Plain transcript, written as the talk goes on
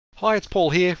Hi, it's Paul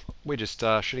here. We're just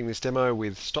shooting this demo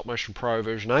with Stop Motion Pro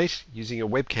version 8 using a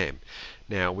webcam.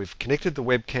 Now, we've connected the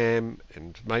webcam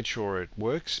and made sure it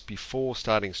works before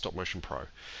starting Stop Motion Pro.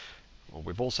 Well,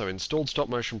 we've also installed Stop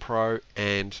Motion Pro,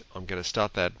 and I'm going to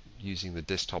start that using the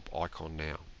desktop icon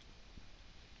now.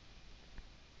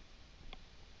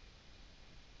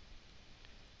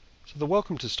 So the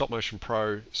Welcome to Stop Motion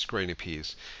Pro screen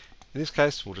appears. In this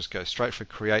case, we'll just go straight for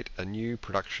Create a New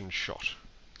Production Shot.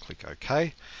 Click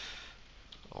OK.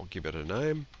 I'll give it a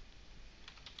name.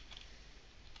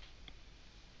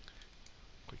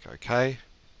 Click OK.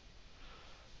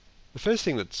 The first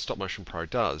thing that Stop Motion Pro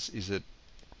does is it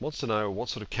wants to know what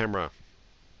sort of camera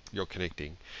you're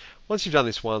connecting. Once you've done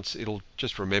this once, it'll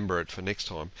just remember it for next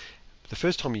time. The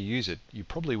first time you use it, you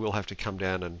probably will have to come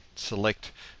down and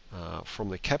select from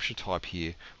the capture type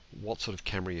here what sort of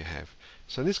camera you have.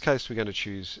 So in this case, we're going to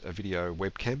choose a video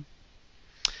webcam.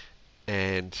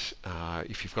 And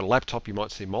if you've got a laptop, you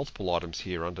might see multiple items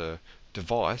here under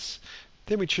device.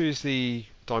 Then we choose the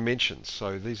dimensions.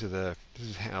 So this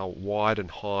is how wide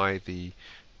and high the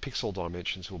pixel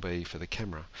dimensions will be for the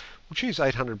camera. We'll choose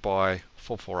 800 by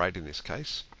 448 in this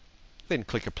case. Then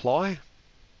click apply,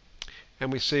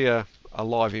 and we see a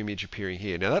live image appearing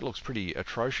here. Now that looks pretty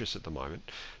atrocious at the moment.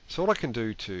 So what I can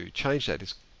do to change that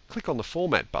is click on the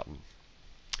format button.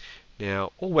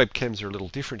 Now all webcams are a little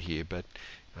different here, but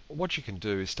what you can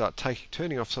do is start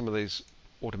turning off some of these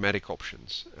automatic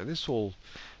options, and this will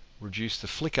reduce the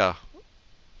flicker,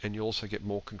 and you also get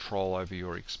more control over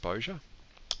your exposure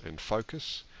and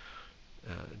focus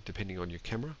depending on your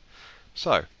camera.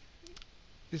 So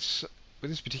with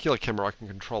this particular camera I can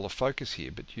control the focus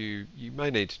here, but you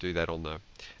may need to do that on the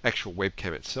actual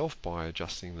webcam itself by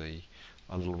adjusting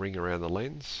a little ring around the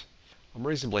lens. I'm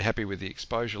reasonably happy with the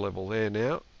exposure level there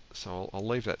now, so I'll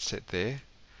leave that set there.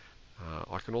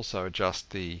 I can also adjust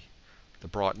the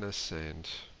brightness and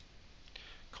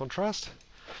contrast.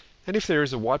 And if there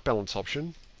is a white balance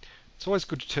option, it's always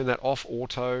good to turn that off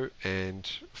auto and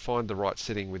find the right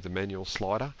setting with the manual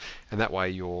slider, and that way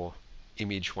your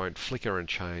image won't flicker and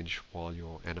change while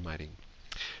you're animating.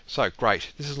 So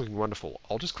great, this is looking wonderful.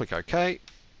 I'll just click OK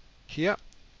here,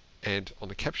 and on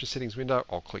the capture settings window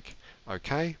I'll click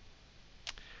OK.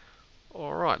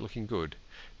 Alright, looking good.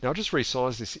 Now I'll just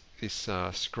resize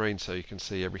this screen so you can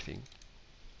see everything.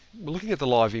 We're looking at the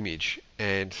live image,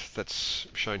 and that's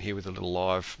shown here with a little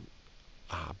live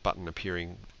button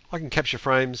appearing. I can capture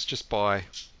frames just by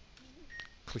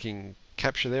clicking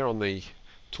capture there on the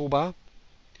toolbar.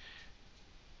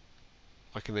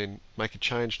 I can then make a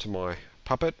change to my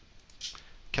puppet,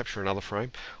 capture another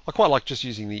frame. I quite like just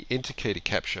using the enter key to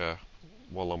capture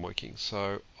while I'm working,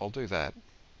 so I'll do that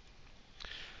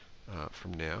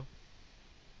from now.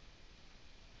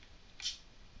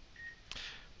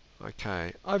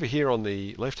 Okay, over here on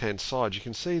the left hand side you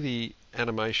can see the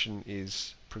animation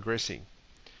is progressing.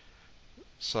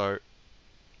 So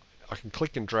I can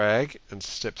click and drag and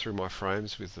step through my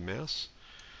frames with the mouse,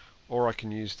 or I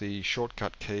can use the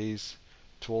shortcut keys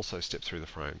to also step through the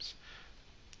frames.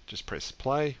 Just press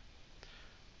play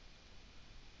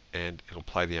and it'll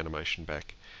play the animation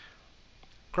back.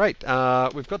 Great,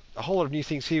 we've got a whole lot of new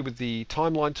things here with the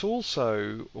timeline tool,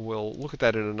 so we'll look at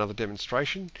that in another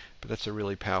demonstration, but that's a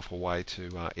really powerful way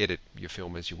to edit your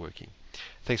film as you're working.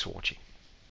 Thanks for watching.